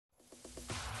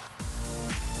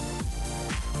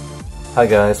Hi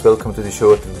guys, welcome to the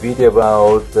short video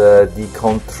about the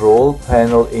control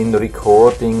panel in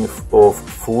recording of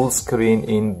full screen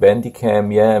in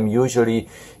Bandicam. Yeah, I'm usually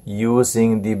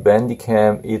using the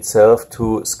Bandicam itself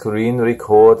to screen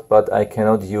record, but I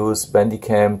cannot use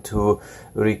Bandicam to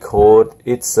record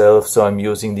itself, so I'm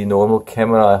using the normal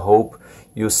camera. I hope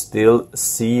you still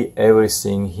see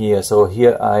everything here. So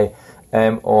here I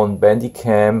am on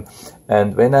Bandicam,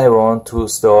 and when I want to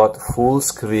start full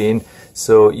screen,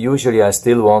 so usually I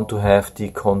still want to have the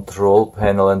control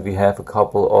panel, and we have a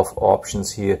couple of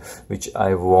options here which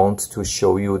I want to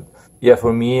show you. Yeah,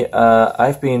 for me,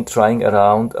 I've been trying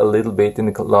around a little bit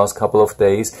in the last couple of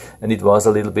days, and it was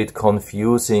a little bit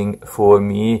confusing for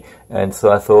me, and so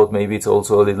I thought maybe it's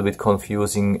also a little bit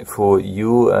confusing for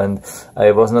you, and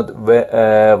I was not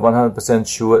 100%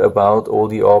 sure about all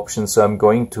the options, so I'm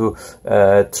going to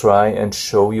try and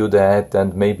show you that,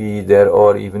 and maybe there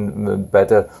are even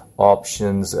better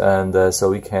options, and so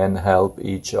we can help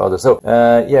each other. So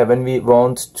yeah, when we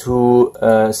want to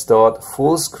start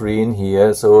full screen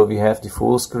here, so we have the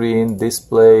full screen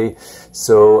display.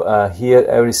 So here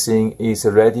everything is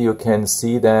ready. You can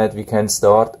see that we can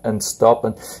start and stop,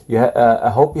 and I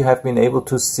hope you have been able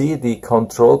to see the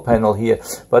control panel here,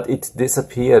 but it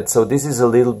disappeared. So this is a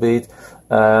little bit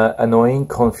annoying,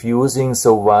 confusing.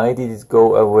 So why did it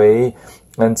go away?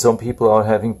 And some people are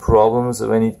having problems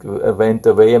when it went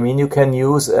away. I mean, you can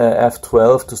use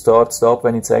F12 to start, stop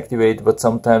when it's activated, but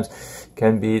sometimes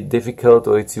can be difficult,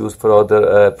 or it's used for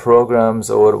other programs,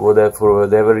 or whatever, for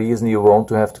whatever reason you want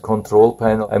to have the control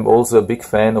panel. I'm also a big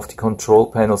fan of the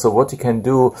control panel. So what you can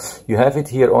do, you have it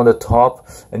here on the top,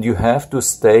 and you have to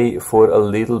stay for a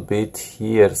little bit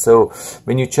here. So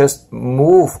when you just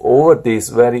move over this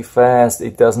very fast,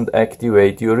 it doesn't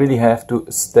activate. You really have to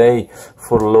stay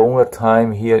for a longer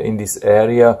time here in this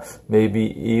area,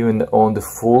 maybe even on the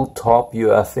full top.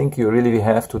 I think you really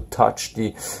have to touch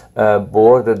the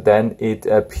border, then it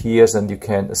appears and you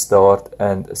can start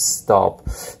and stop.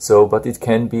 So, but it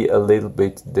can be a little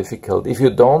bit difficult. If you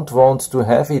don't want to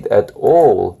have it at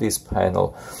all, this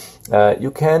panel,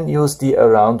 you can use the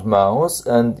around mouse,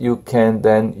 and you can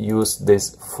then use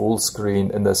this full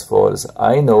screen. And as far as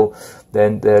I know,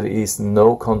 then there is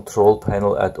no control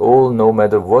panel at all. No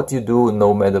matter what you do,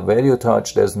 no matter where you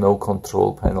touch, there's no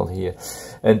control panel here.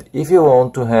 And if you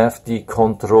want to have the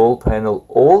control panel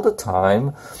all the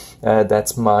time,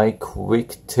 that's my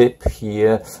quick tip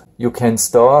here. You can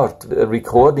start a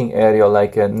recording area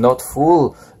like a not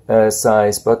full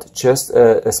size, but just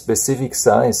a specific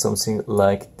size, something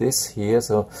like this here.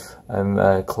 So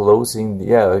I'm closing,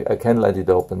 yeah, I can let it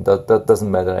open, that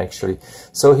doesn't matter actually.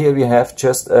 So here we have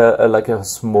just like a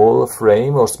small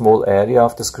frame or small area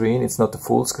of the screen. It's not the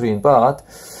full screen, but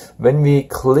when we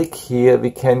click here,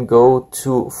 we can go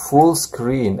to full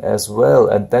screen as well,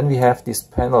 and then we have this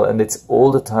panel, and it's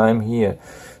all the time here,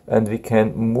 and we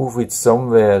can move it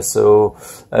somewhere. So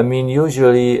I mean,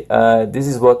 usually this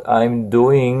is what I'm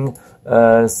doing.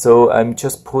 So I'm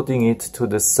just putting it to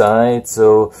the side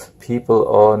so people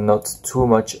are not too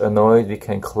much annoyed. We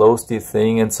can close the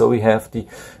thing, and so we have the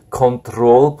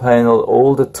control panel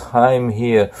all the time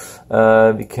here.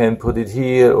 We can put it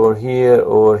here or here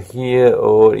or here,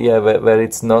 or yeah, where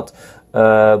it's not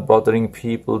bothering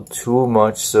people too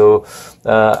much. So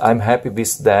I'm happy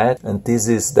with that, and this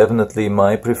is definitely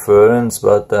my preference,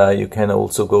 but you can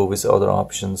also go with other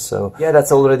options. So yeah,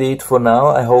 that's already it for now.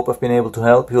 I hope I've been able to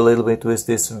help you a little bit with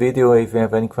this video. If you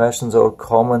have any questions or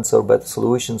comments or better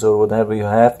solutions or whatever you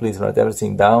have, please write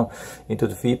everything down into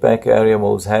the feedback area. I'm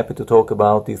always happy to talk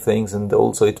about these things, and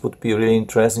also it would be really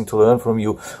interesting to learn from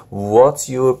you. What's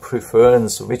your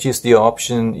preference? Which is the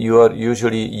option you are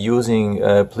usually using?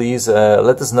 Please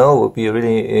let us know. It would be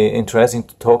really interesting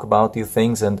to talk about these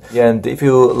things. And yeah, and if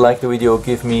you like the video,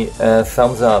 give me a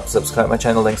thumbs up, subscribe my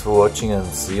channel. Thanks for watching, and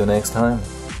see you next time.